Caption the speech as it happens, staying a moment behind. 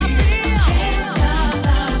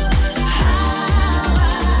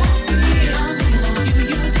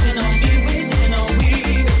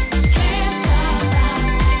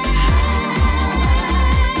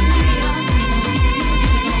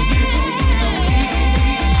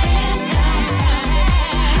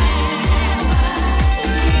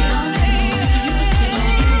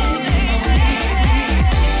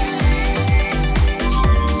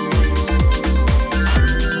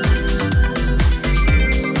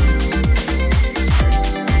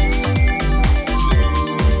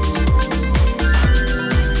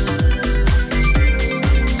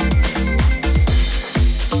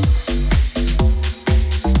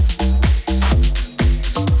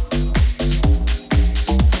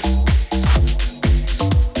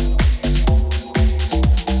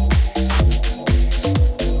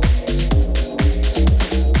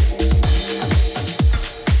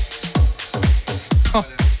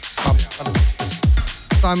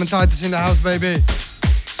Simon Titus in the house, baby.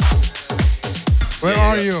 Where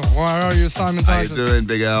are you, Simon Titus? How you doing,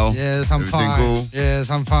 Big L? Yes, I'm Everything fine. Cool? Yes,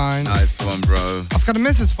 I'm fine. Nice one, bro. I've got a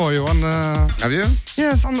message for you on the. Have you?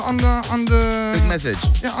 Yes, on the. Big message.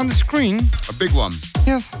 Yeah, on the screen. A big one.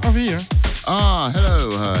 Yes, over here.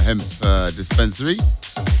 Hello, hemp dispensary.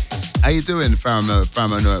 How you doing, was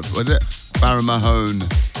it Faramahone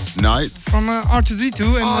Nights? From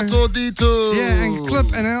R2D2 and R2D2. yeah, and Club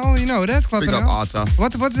NL. You know that Club Big NL. up Arta.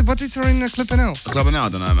 What is there in Club NL? Club NL, I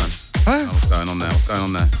don't know, man. Huh? What's going on there?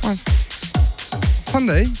 What?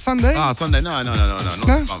 Sunday? Sunday? No.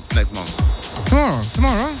 Next month.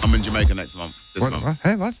 Tomorrow. I'm in Jamaica next month. This month. What?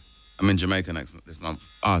 Hey, what? I'm in Jamaica this month.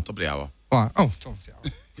 Top of the hour. What? Oh, top of the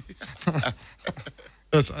hour.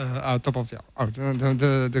 That's top of the hour. Oh,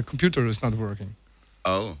 the computer is not working.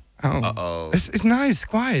 Oh. Oh. It's nice,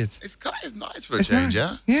 quiet. It's nice for a change, nice.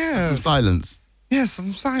 yeah? Yeah. Some silence. Yes,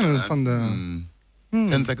 some silence on the...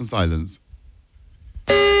 10-second silence.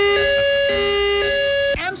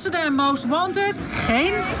 Amsterdam Most Wanted,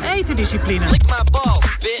 geen etendiscipline. Lick my balls,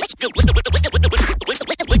 bitch.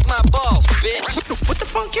 Lick my balls, bitch. What the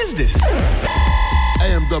fuck is this?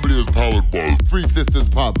 AMW is powered by Three Sisters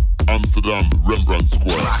Pub. Amsterdam Rembrandt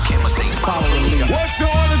Square. What you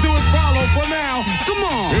ought to do is follow for now. Come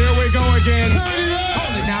on. Here we go again.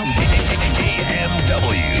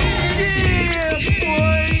 AMW. Yeah,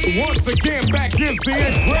 boy. Once again, back is the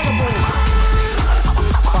incredible.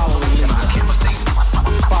 Follow the leader.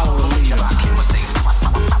 Follow the leader.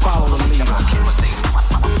 Follow the leader.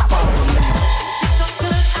 Follow the leader. So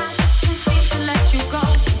good, I just can't seem to let you go.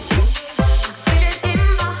 I feel it in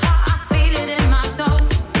my heart, I feel it in my soul.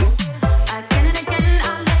 Again and again, I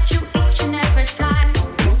let you each and every time.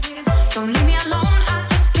 Don't leave me alone, I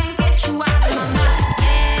just can't get you out of my mind.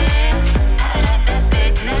 Yeah, I love that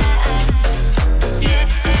baseline. Yeah,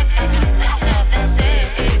 I love that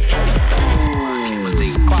baseline.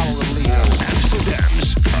 Follow the leader. Amsterdam's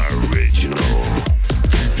original.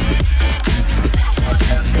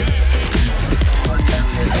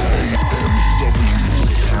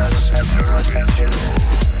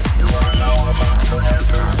 You are now about to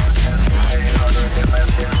enter another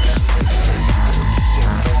dimension.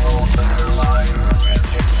 So open your life,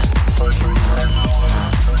 but you are now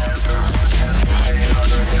about to enter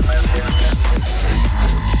another dimension.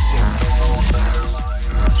 So open your life,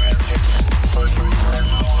 but you are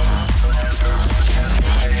now about to enter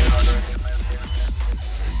another dimension.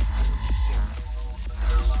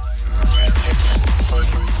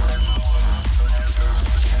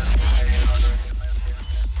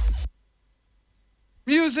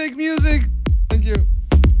 Music. Thank you.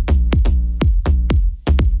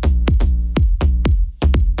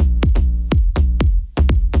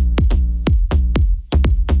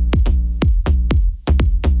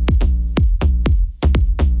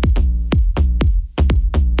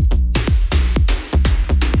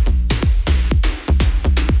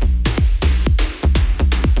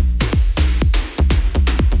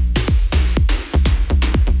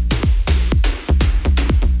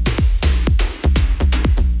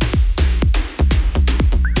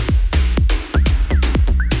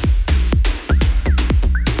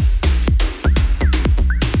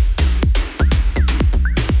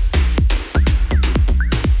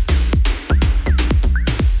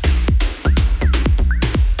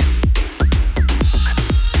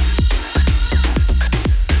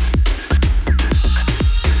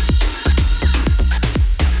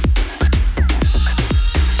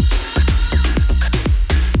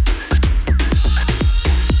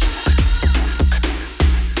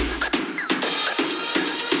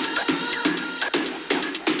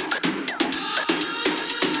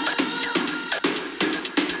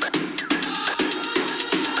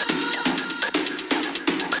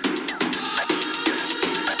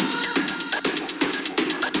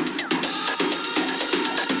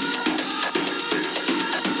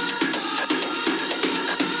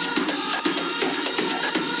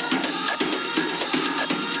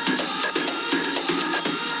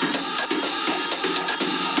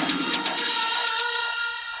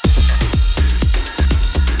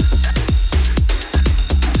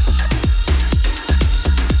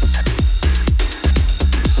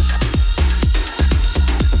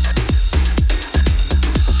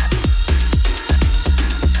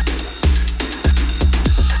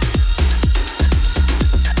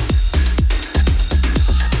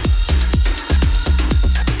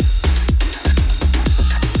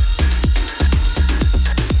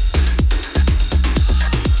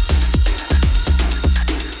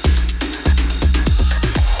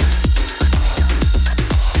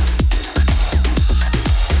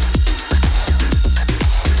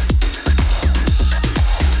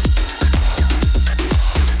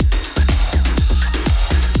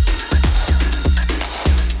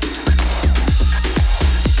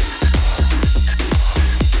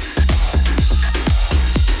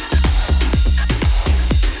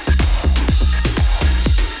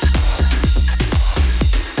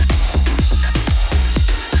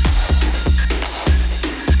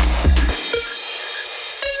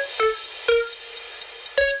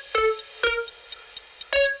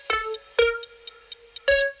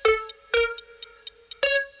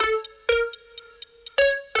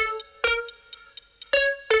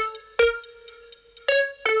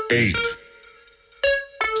 8,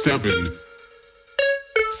 7,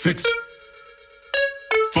 6,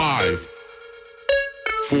 5,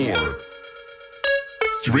 4,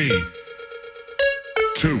 3,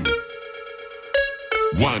 2,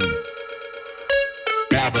 1.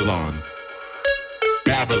 Babylon,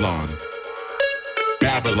 Babylon,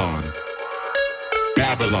 Babylon,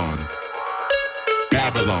 Babylon,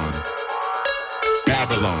 Babylon, Babylon,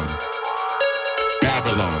 Babylon,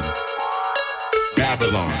 Babylon,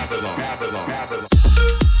 Babylon, Babylon. Babylon.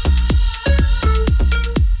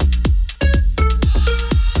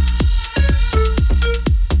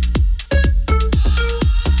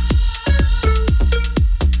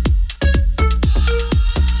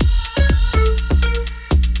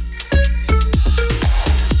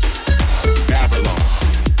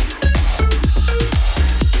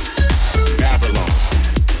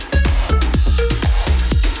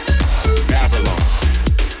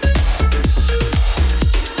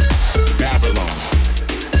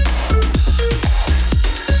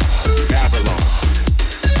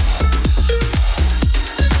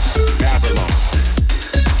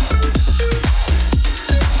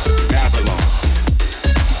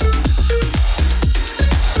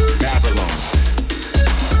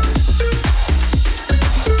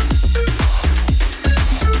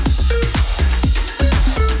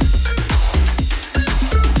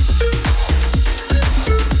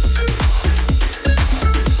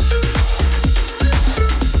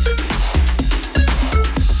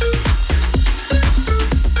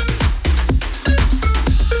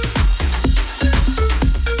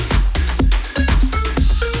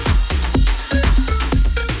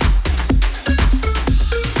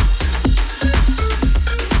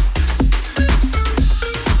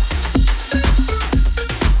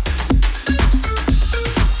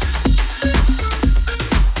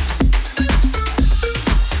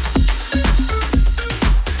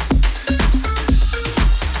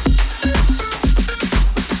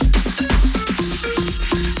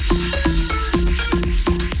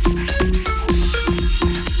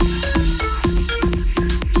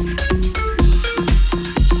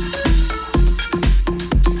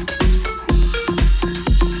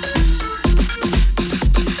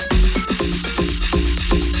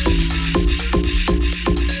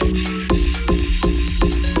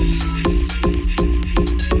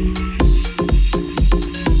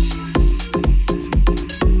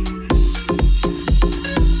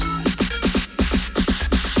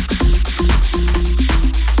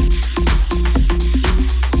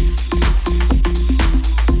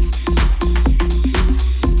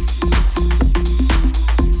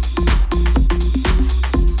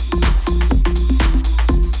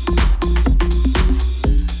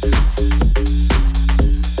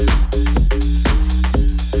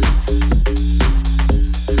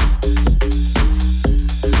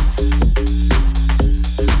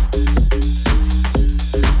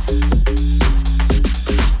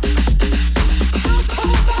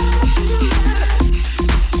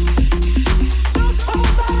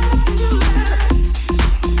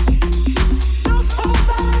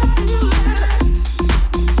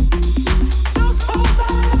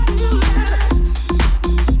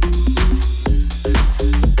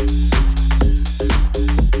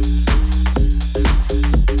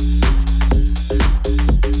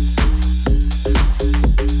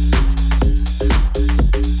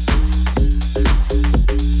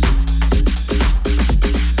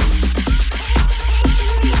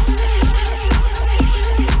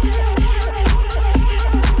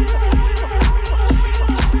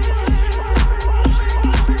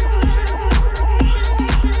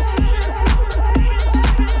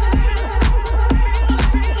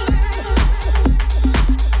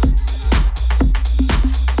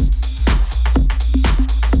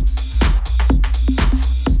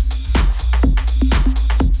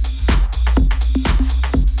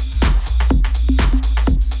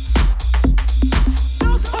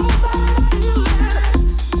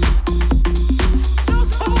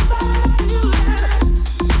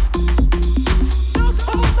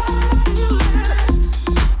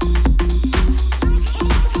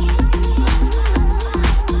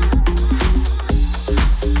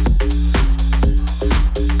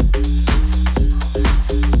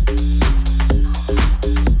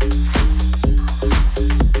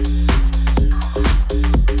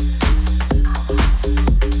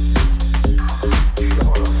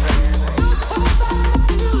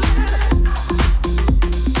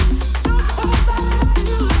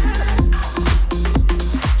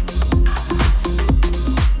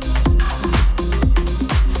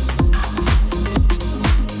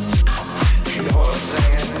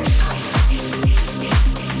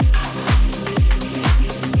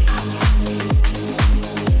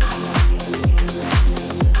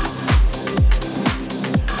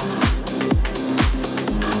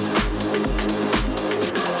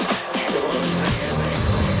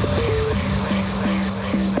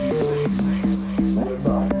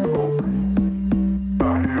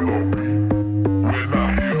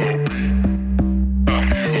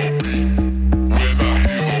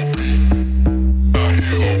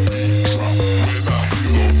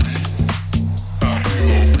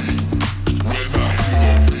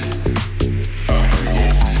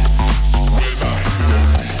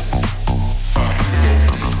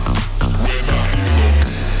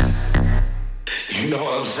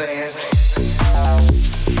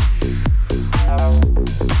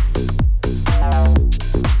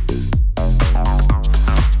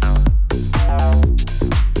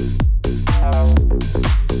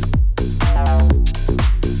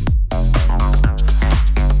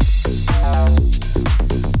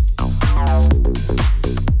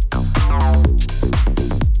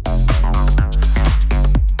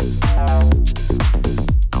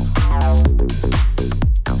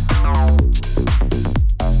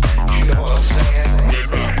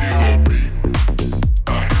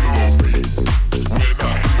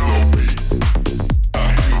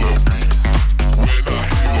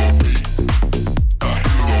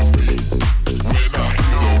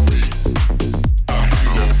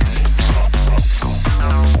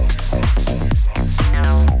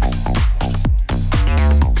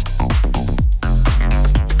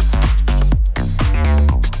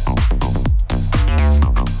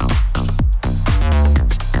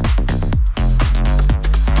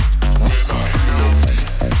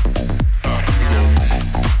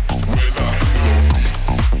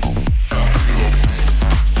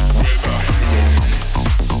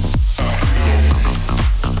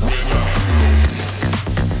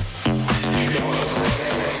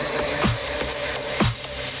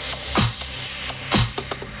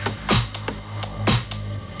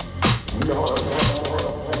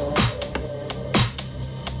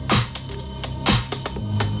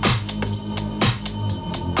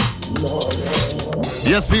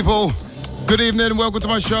 Yes, people. Good evening. Welcome to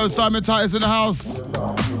my show. Simon Titus in the house.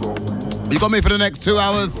 You got me for the next 2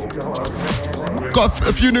 hours. Got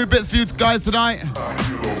a few new bits for you guys tonight.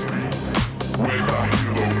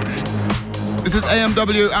 This is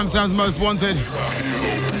AMW, Amsterdam's Most Wanted.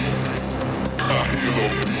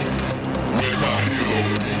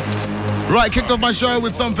 Right, kicked off my show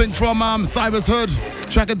with something from Cyrus Hood,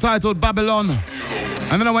 track entitled Babylon.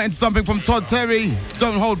 And then I went into something from Todd Terry,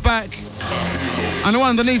 Don't Hold Back. And the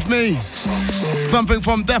one underneath me, something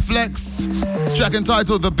from Deflex, track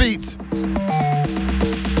entitled The Beat.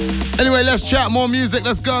 Anyway, let's chat, more music,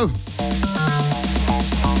 let's go.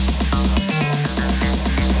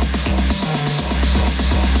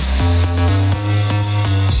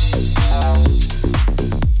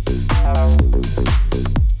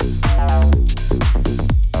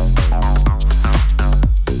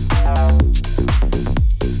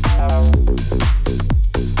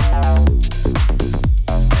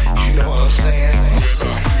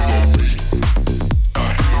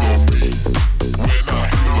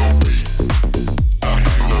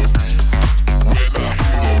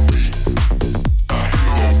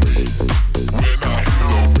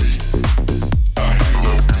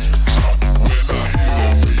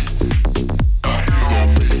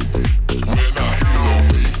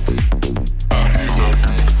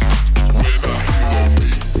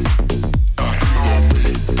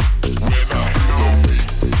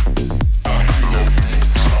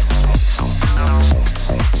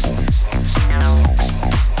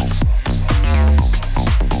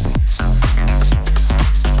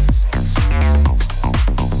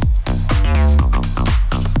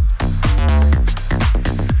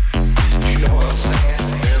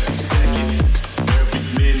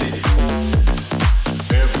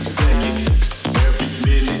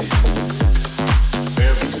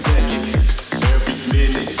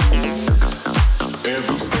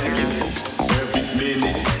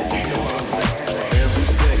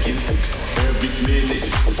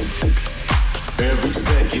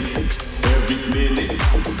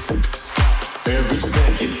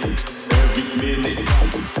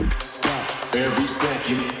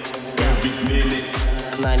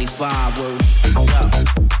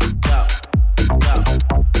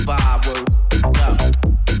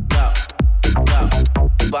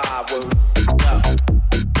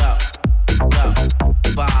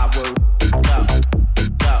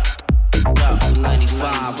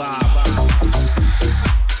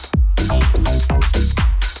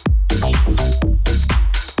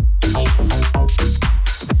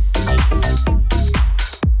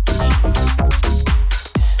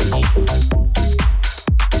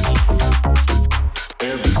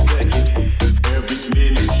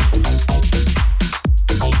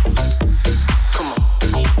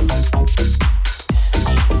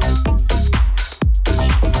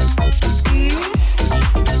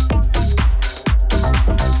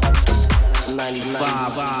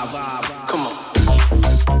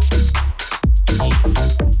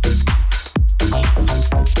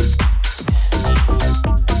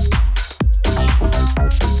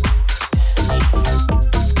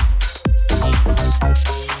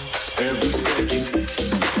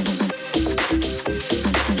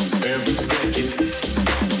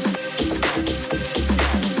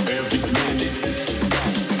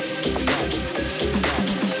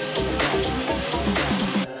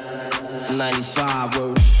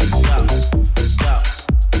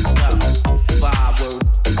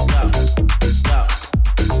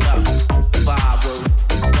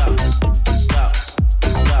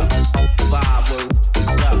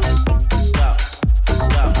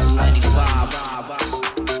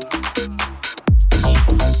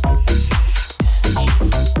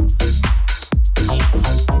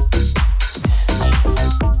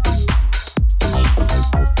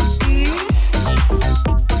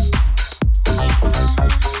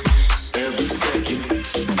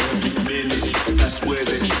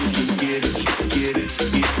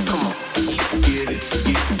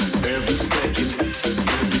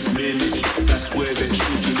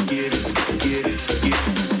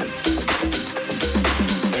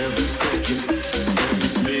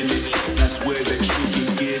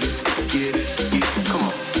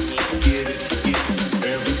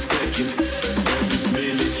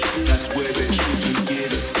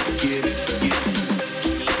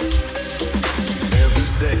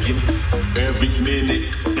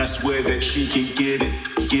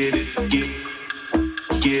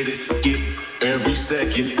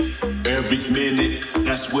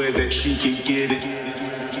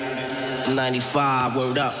 95,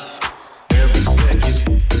 word up. Every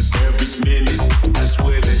second, every minute, that's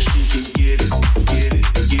where that she can get it.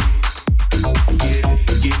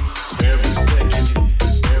 Every second,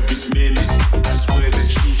 every minute, that's where that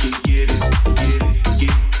she can get it.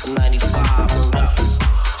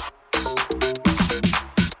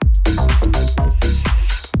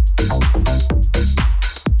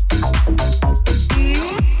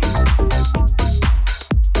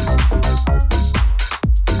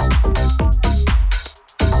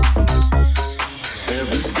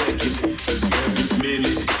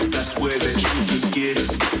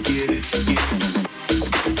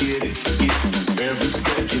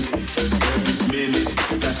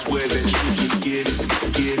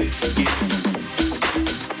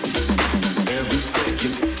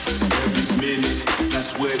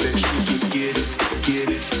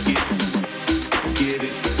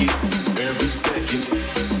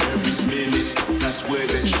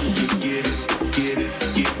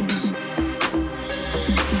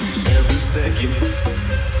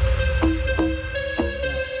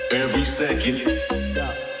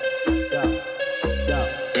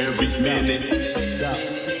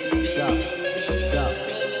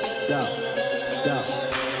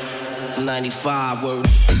 95, word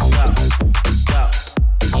up.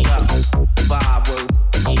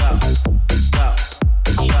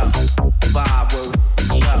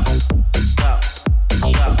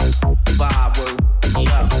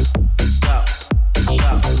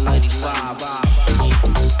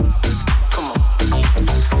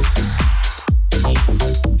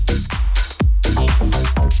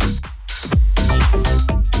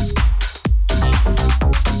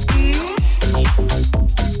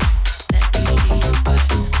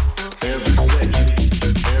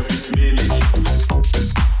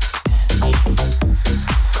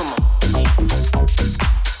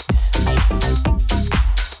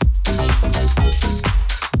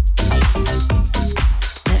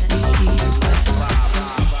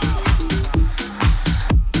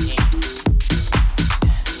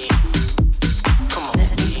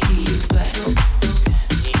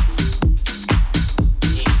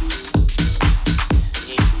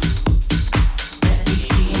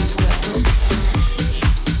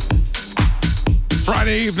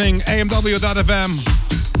 Evening, AMW.FM.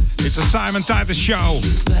 It's a Simon Titus show.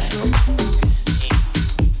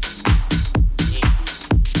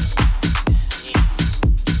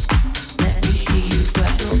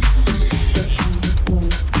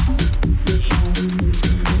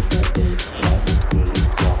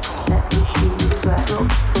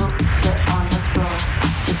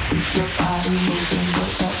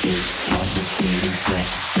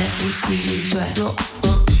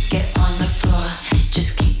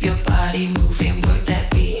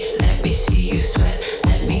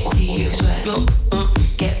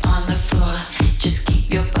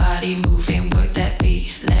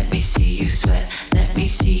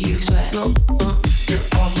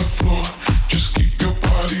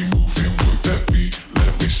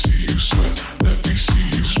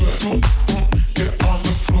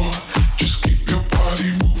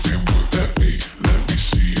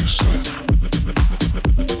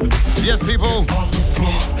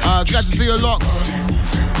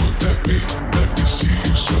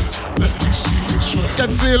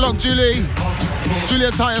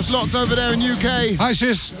 Julia Titus locked over there in UK. Hi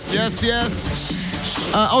sis. Yes, yes.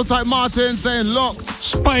 Old Type Martin saying locked.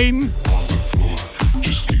 Spain.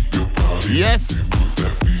 Yes.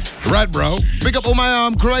 Right, bro. Big up all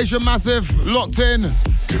my Croatia massive, locked in.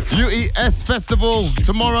 UES Festival.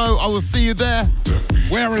 Tomorrow, I will see you there.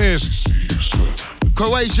 Where it is?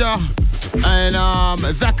 Croatia and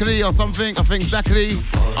Zachary or something. I think Zachary,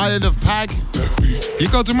 Island of Pag. You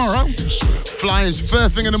go tomorrow? Flying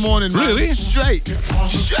first thing in the morning, man. Really? Straight.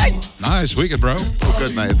 Nice, wicked, bro. It's all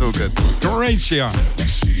good, mate. It's all good. Croatia.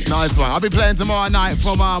 Nice one. I'll be playing tomorrow night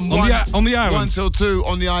from on the island. 1 till 2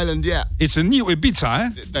 on the island, yeah. It's a new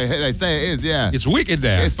Ibiza, eh? They say it is, yeah. It's wicked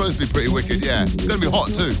there. It's supposed to be pretty wicked, yeah. It's going to be hot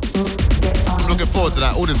too. I'm looking forward to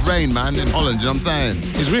that. All this rain, man, in Holland, you know what I'm saying?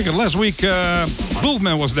 It's wicked. Last week,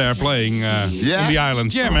 Wolfman was there playing on the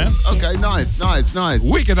island. Yeah, man. Okay, nice.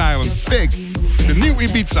 Wicked island. Big. The new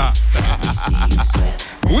Ibiza.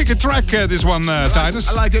 Wicked track, this one, Titus.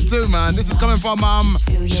 I like it too, man. This is coming from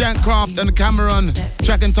Shankcraft and Cameron,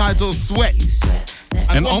 track entitled Sweat.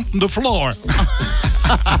 And on the floor.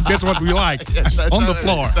 That's what we like. On the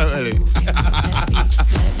floor. Totally.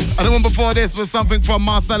 And the one before this was something from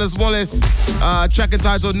Marcellus Wallace, track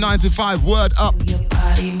entitled 95 Word Up.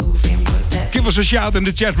 Give us a shout in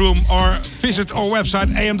the chat room or visit our website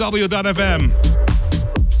amw.fm.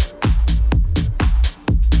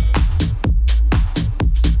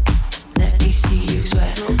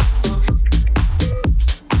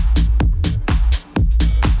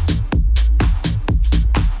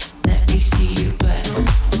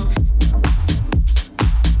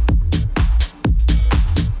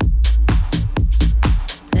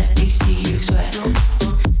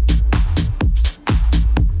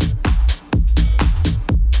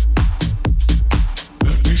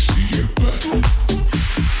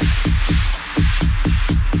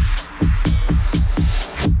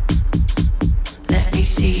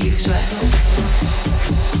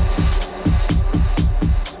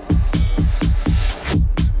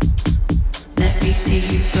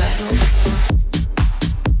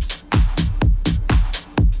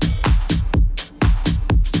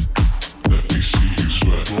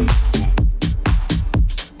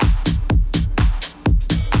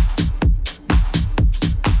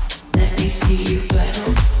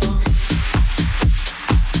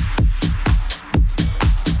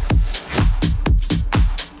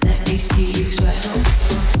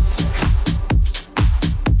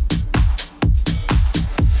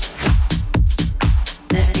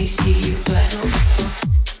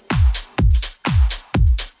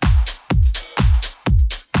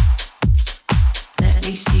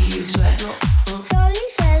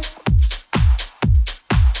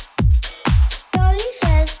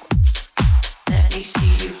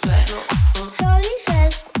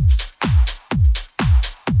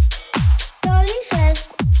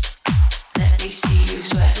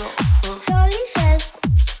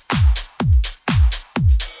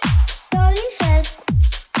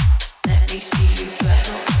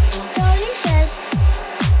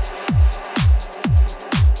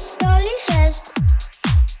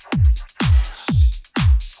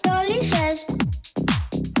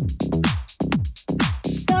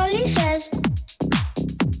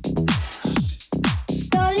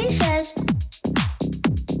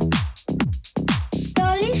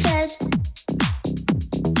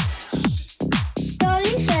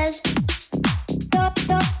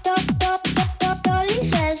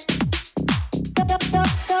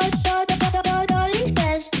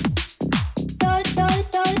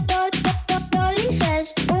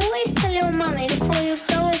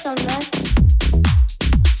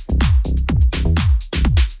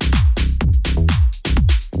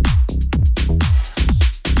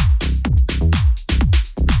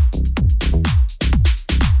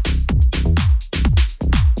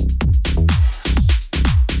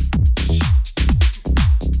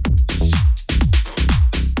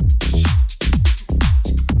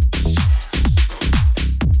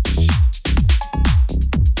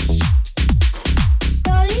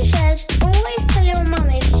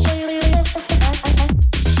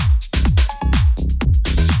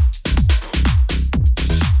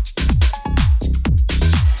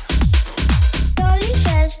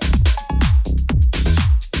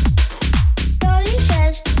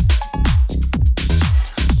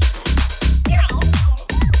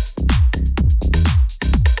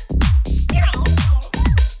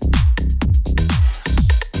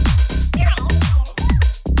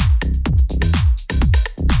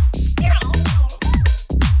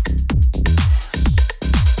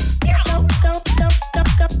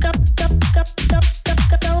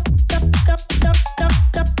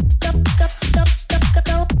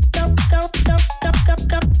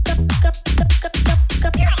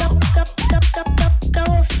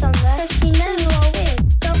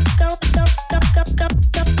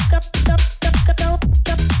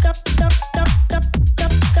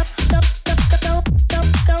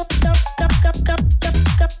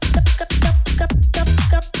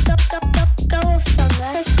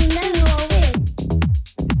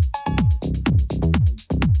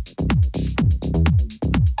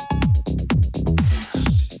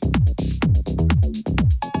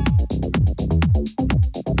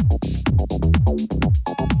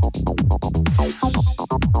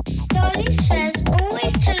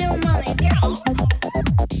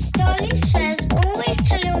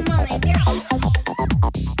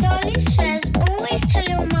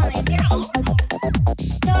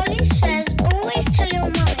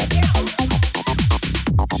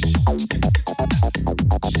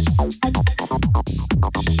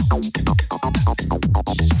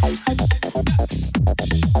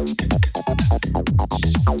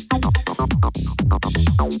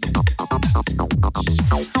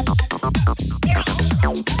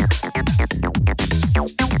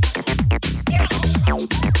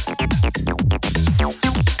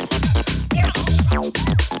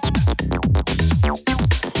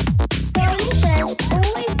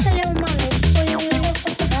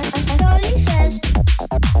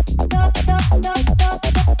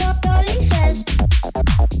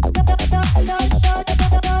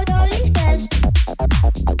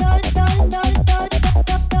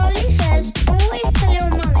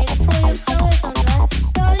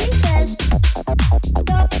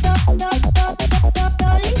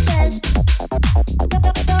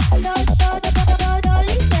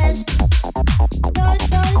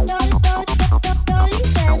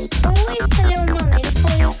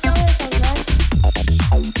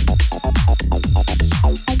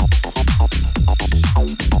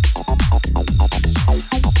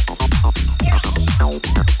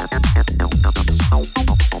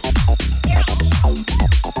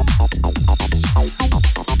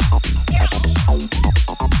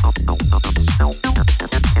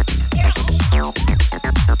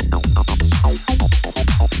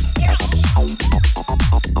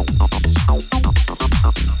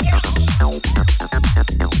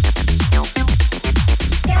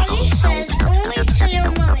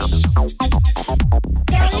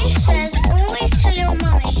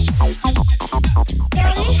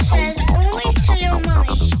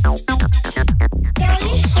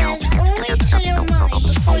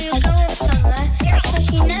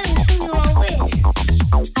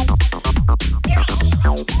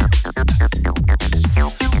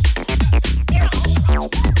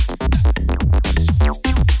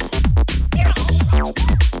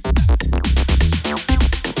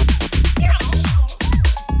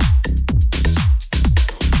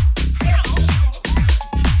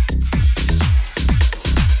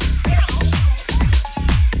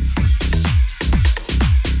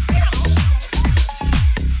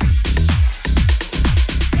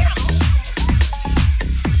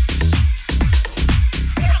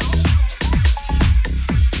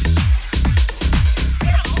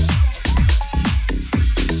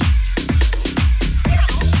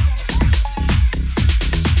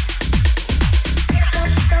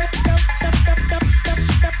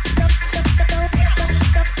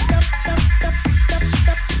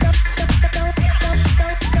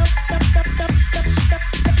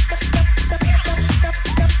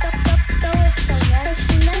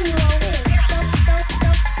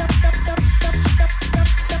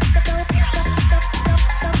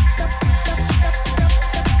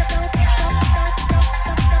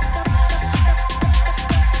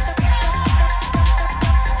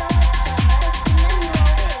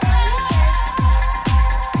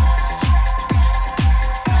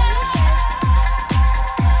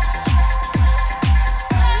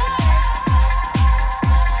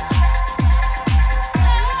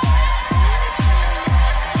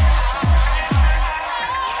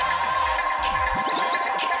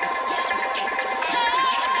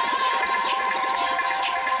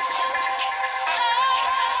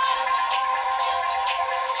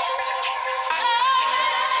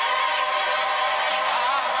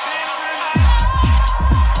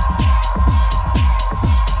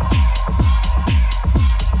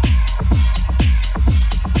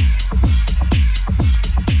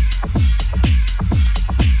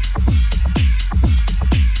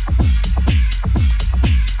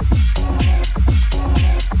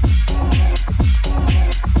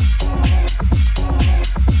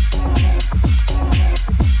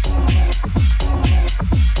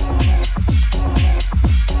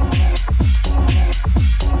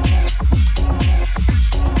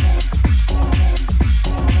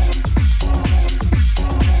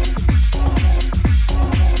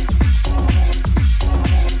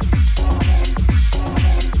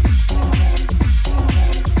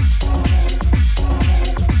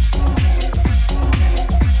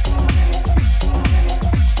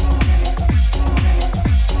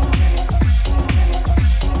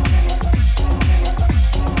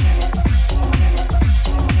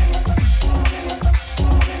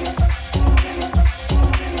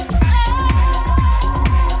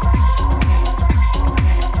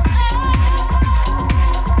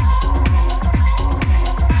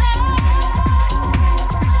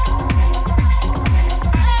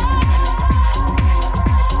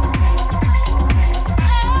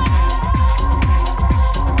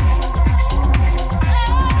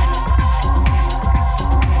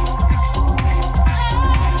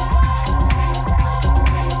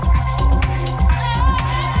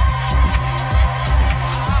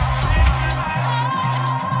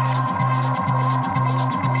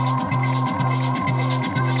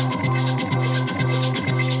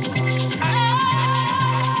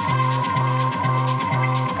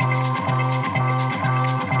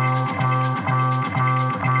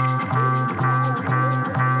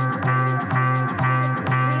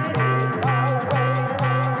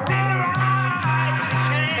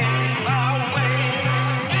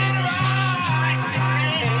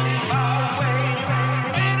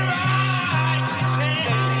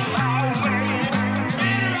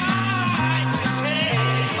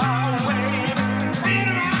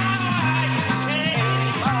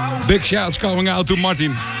 Big shouts going out to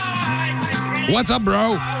Martin. What's up,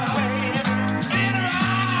 bro?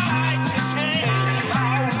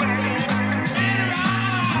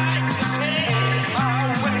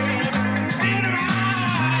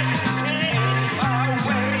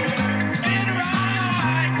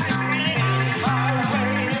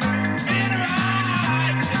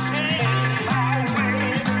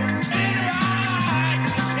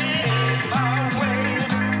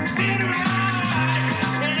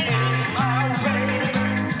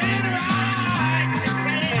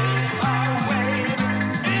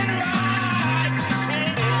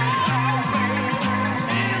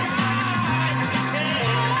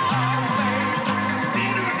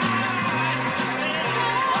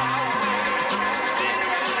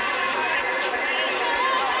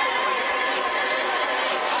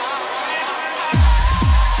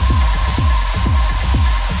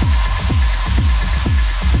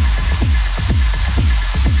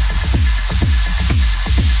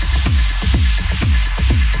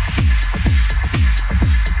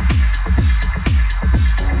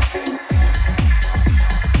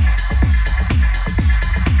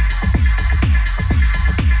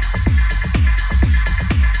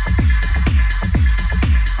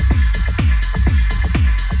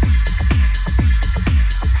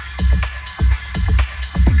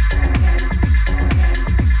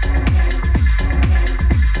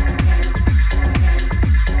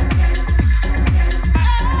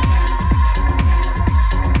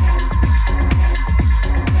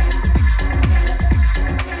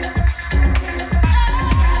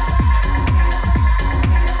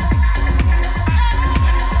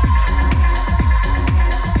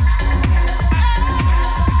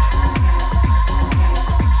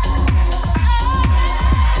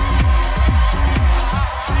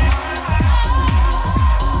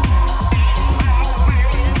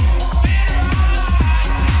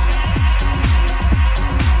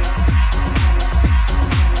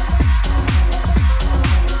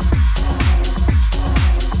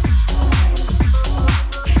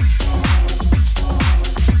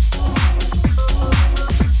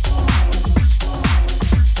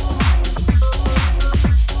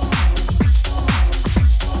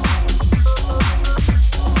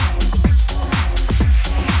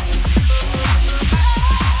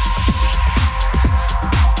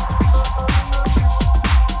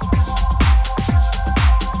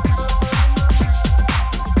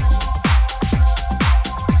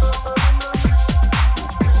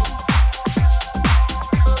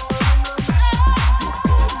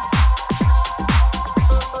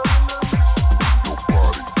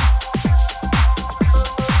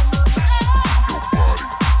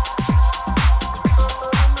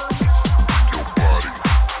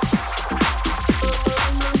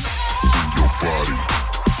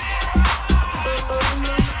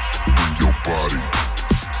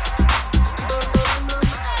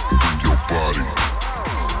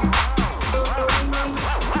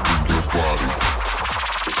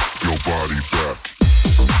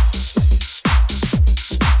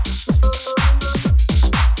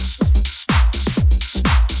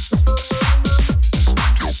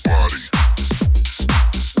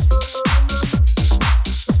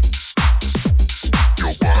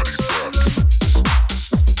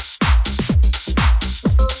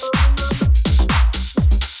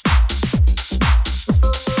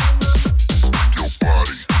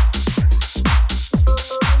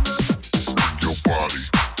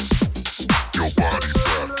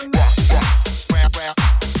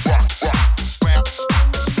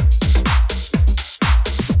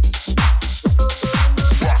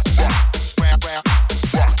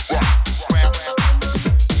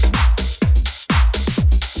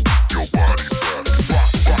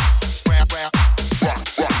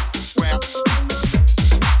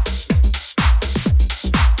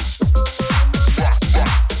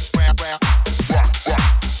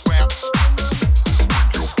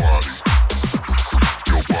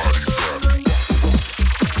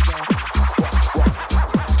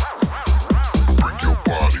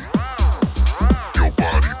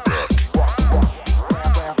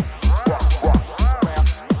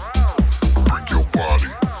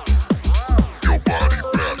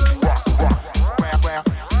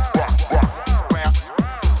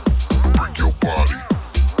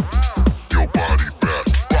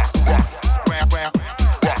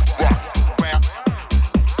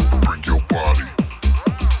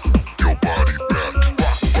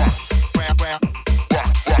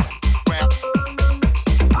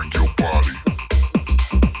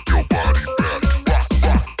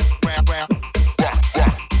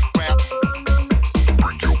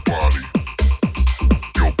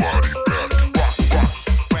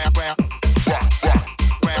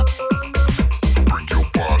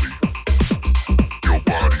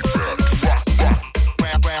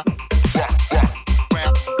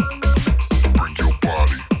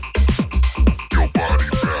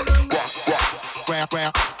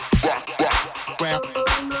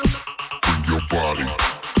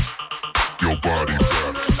 body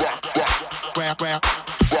back. Bring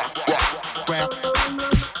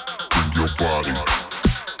your body back.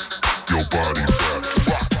 Your body back.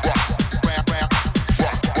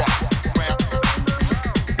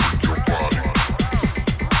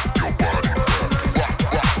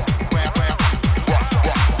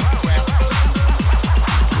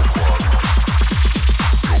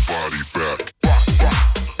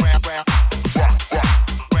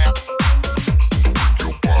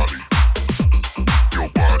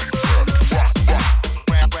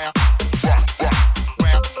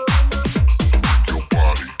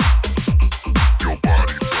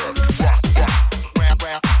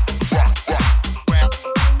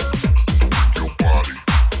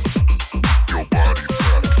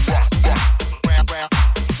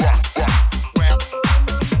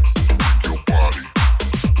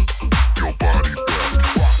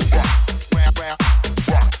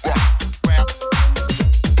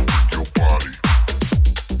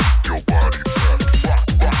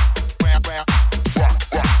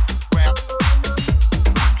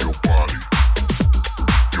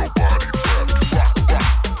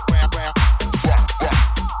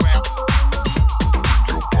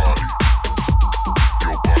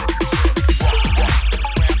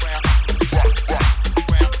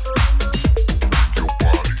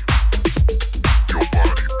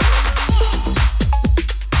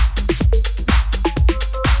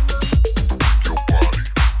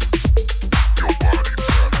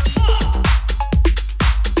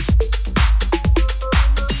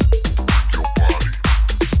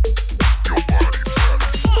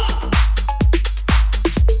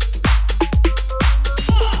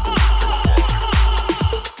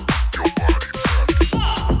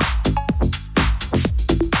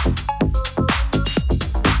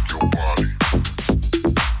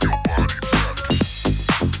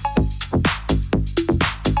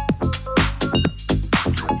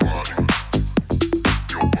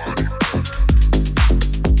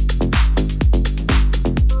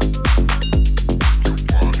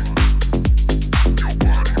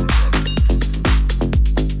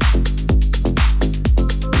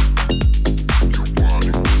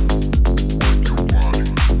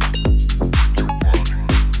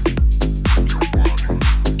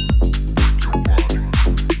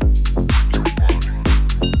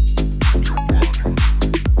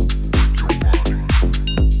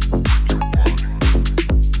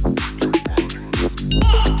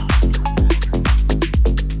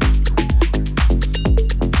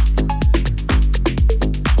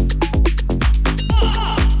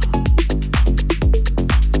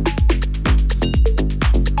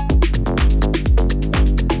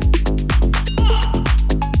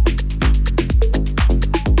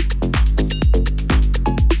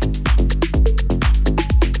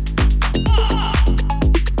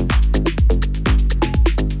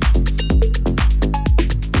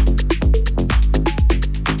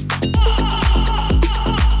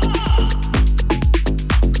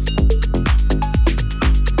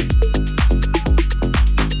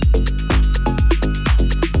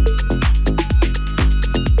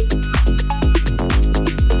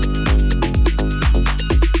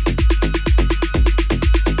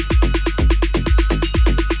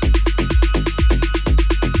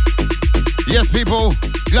 people.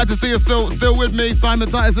 Glad to see you still with me. Simon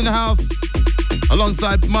Titus in the house,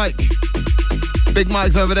 alongside Mike. Big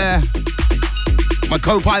Mike's over there, my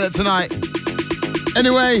co-pilot tonight.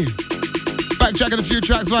 Anyway, backtracking a few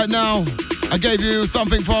tracks right now. I gave you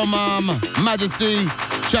something from Majesty,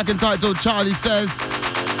 track entitled Charlie Says.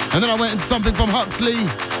 And then I went into something from Huxley,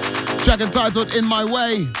 track entitled In My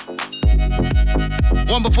Way.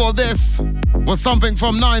 One before this was something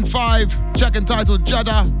from 9-5, track entitled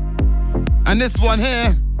Judda. And this one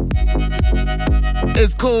here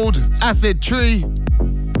is called Acid Tree.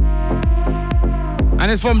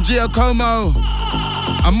 And it's from Giacomo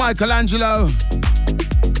and Michelangelo.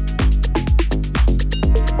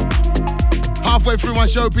 Halfway through my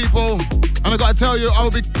show, people, and I gotta tell you, I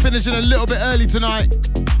will be finishing a little bit early tonight.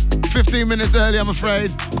 15 minutes early, I'm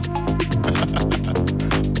afraid.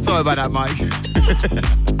 Sorry about that, Mike.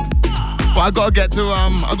 But I gotta get to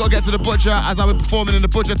the Butcher, as I will be performing in the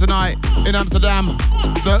Butcher tonight in Amsterdam.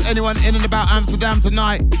 So anyone in and about Amsterdam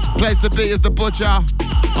tonight, place to be is the Butcher.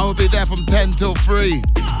 I will be there from 10 till 3.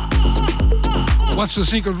 What's the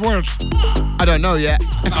secret word? I don't know yet.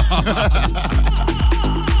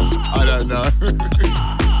 I don't know.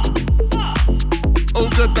 All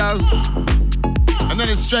good though. And then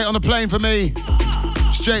it's straight on the plane for me.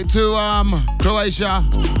 Straight to Croatia.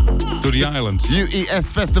 To the island.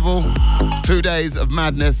 UES Festival. 2 days of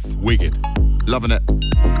madness. Wicked. Loving it.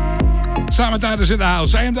 Samen Titus in the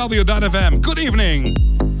house. AMW.fm. Good evening.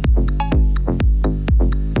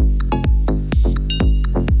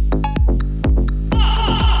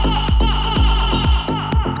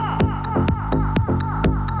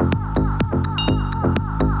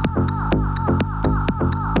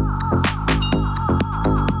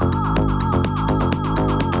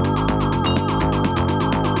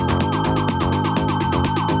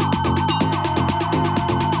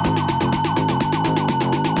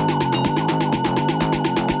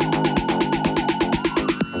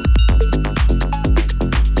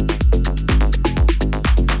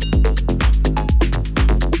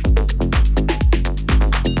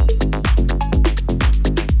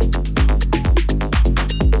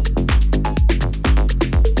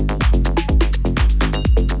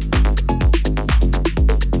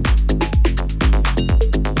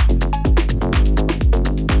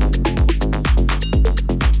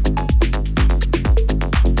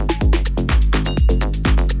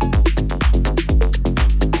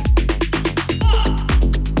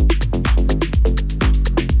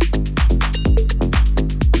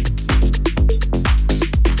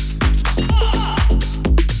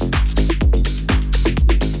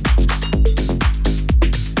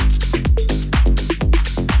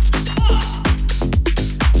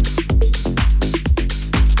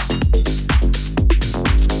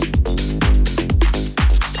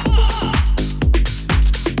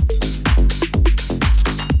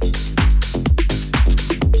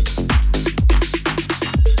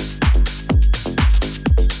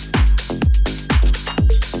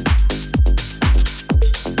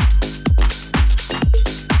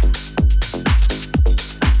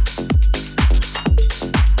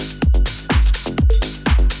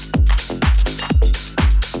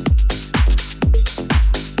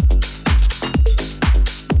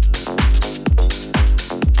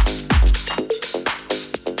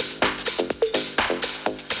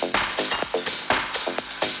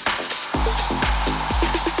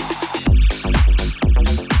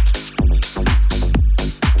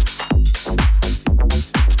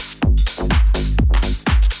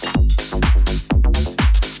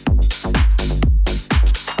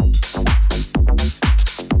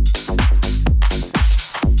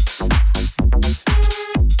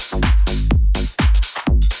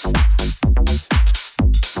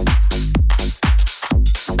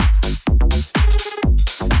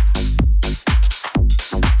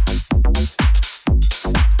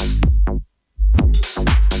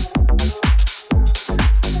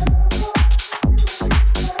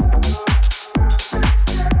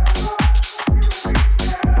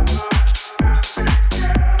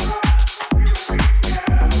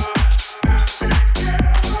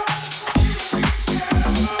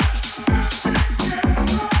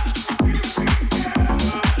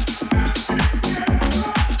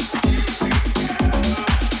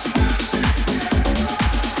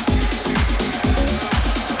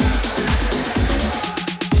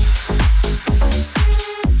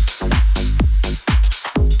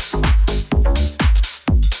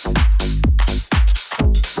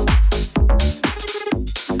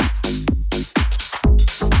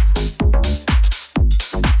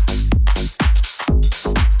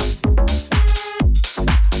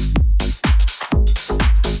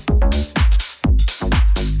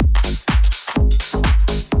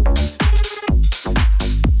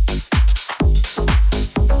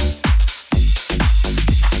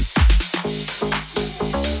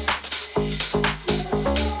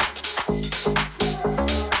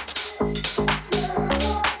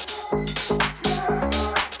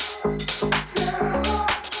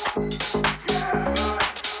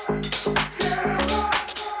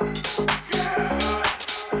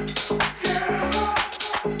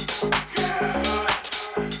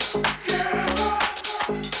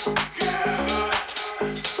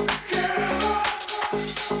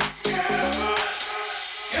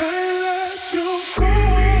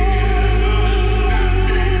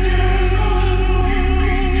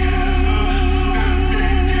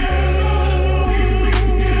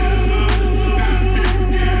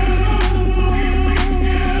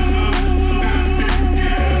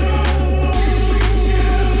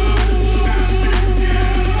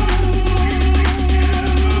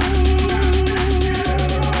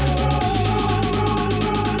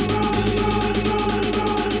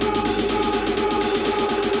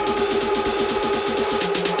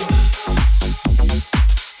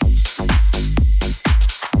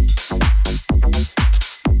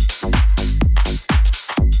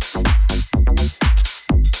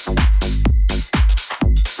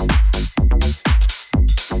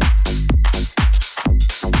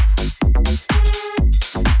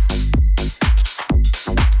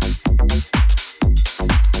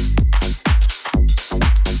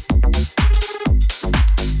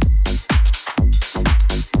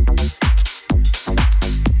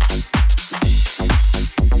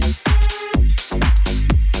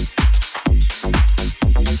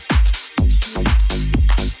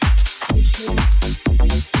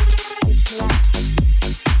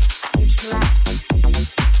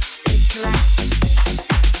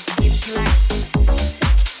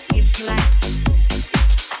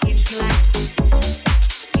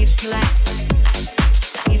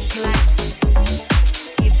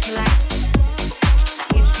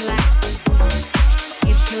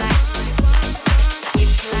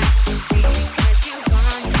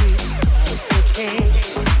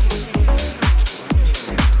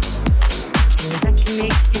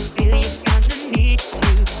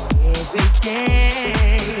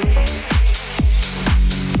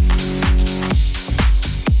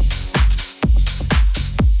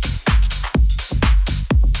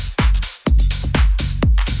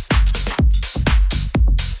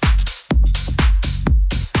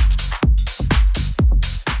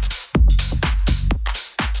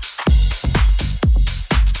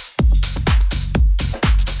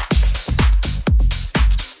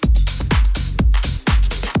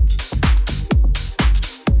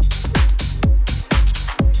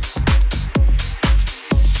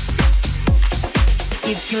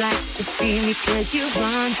 If you like to see me cause you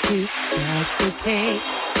want to, that's okay.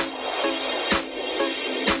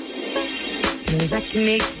 Cause I can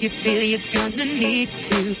make you feel you're gonna need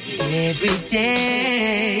to every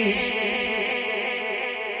day.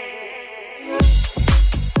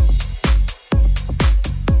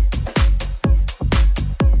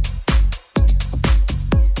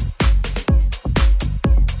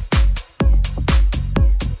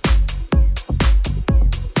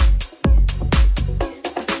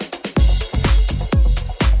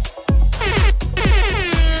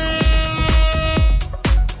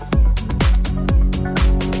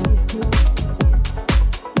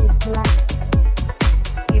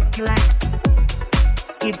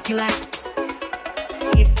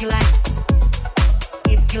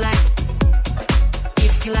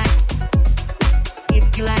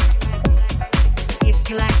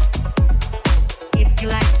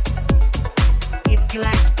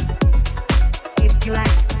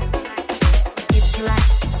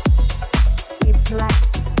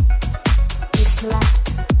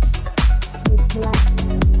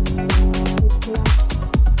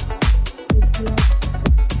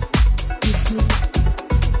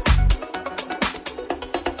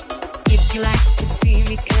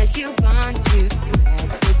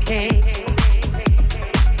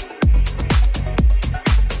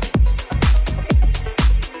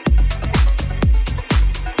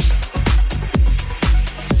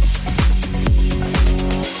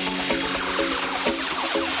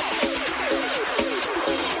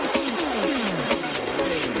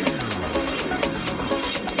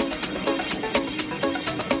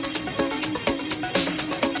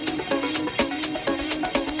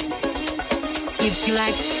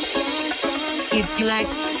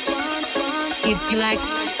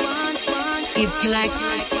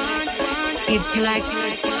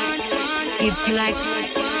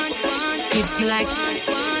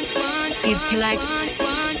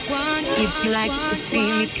 If you like to see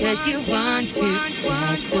me cause you want to,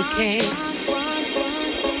 that's okay.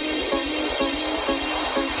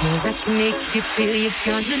 Cause I can make you feel you're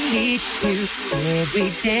gonna need to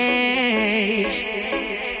every day.